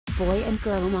boy and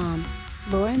girl mom.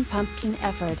 Lauryn Pumpkin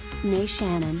Efird, née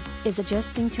Shannon, is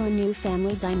adjusting to a new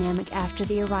family dynamic after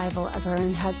the arrival of her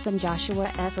and husband Joshua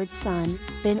Efird's son,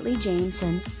 Bentley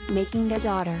Jameson, making their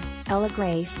daughter, Ella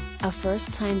Grace, a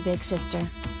first-time big sister.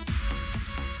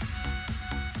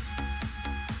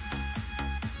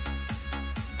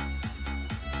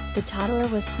 The toddler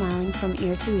was smiling from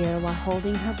ear to ear while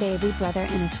holding her baby brother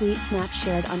in a sweet snap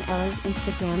shared on Ella's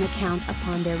Instagram account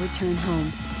upon their return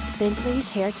home. Bentley's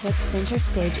hair took center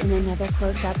stage in another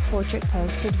close-up portrait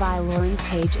posted by Lauryn's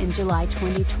page in July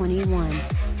 2021.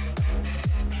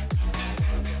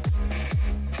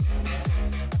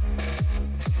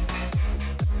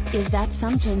 "Is that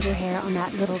some ginger hair on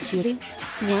that little cutie?"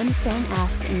 one fan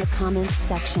asked in the comments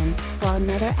section, while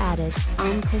another added,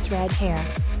 "His red hair."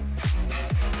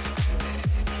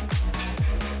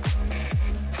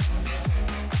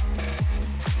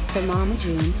 The Mama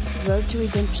June, Road to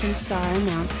Redemption star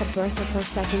announced the birth of her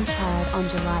second child on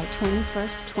July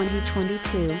 21,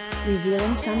 2022,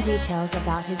 revealing some details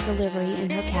about his delivery in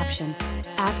her caption.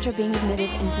 "After being admitted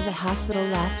into the hospital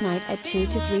last night at 2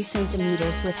 to 3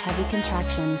 centimeters with heavy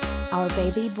contractions, our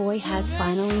baby boy has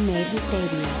finally made his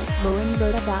debut," Lauryn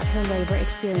wrote about her labor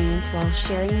experience while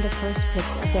sharing the first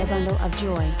pics of their bundle of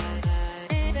joy.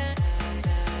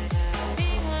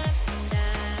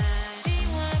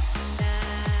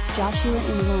 Joshua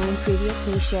and Lauryn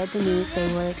previously shared the news they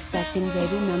were expecting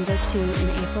baby number 2 in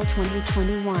April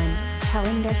 2021,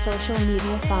 telling their social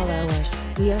media followers,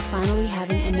 "We are finally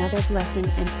having another blessing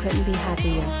and couldn't be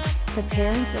happier." The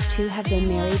parents of 2 have been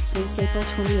married since April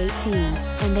 2018,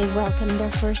 and they welcomed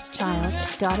their first child,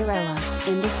 daughter Ella,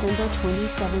 in December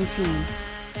 2017.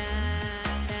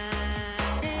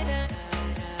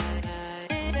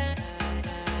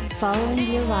 Following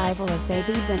the arrival of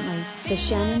baby Bentley, the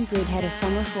Shannon brood had a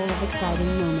summer full of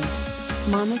exciting moments.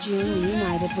 Mama June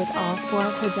reunited with all 4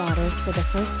 of her daughters for the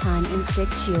first time in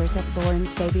 6 years at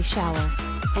Lauryn's baby shower.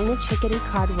 Anna Chickadee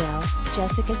Cardwell,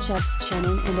 Jessica Chubbs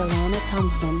Shannon and Alana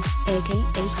Thompson,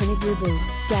 aka Honey Boo Boo,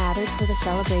 gathered for the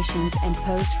celebrations and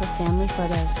posed for family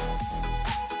photos.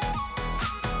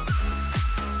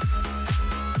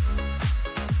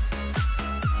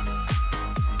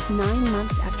 Nine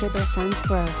months after their son's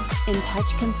birth, In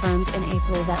Touch confirmed in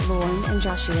April that Lauryn and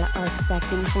Joshua are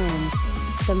expecting twins.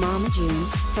 The Mama June,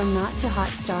 from not to hot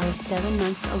star is 7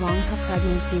 months along her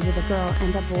pregnancy with a girl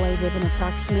and a boy with an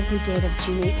approximate due date of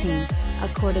June 18,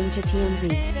 according to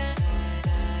TMZ.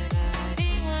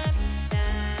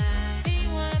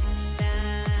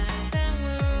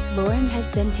 Lauryn has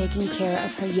been taking care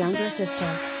of her younger sister,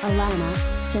 Alana,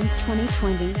 since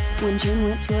 2020, when June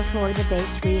went to a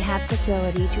Florida-based rehab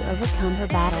facility to overcome her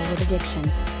battle with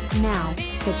addiction. Now,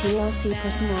 the TLC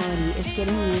personality is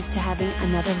getting used to having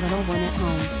another little one at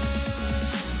home.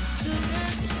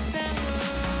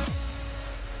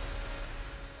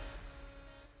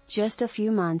 Just a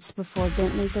few months before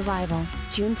Bentley's arrival,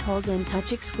 June told In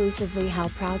Touch exclusively how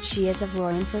proud she is of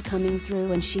Lauryn for coming through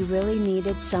when she really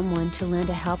needed someone to lend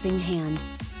a helping hand.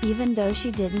 Even though she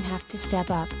didn't have to step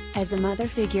up, as a mother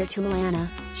figure to Alana,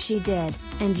 she did,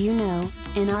 and you know,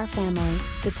 in our family,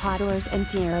 the toddlers and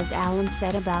tiaras Alan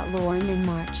said about Lauryn in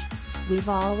March. We've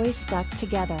always stuck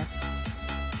together.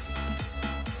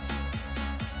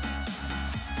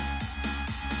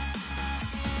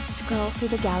 Scroll through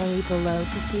the gallery below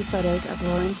to see photos of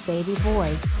Lauryn's baby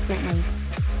boy, Bentley.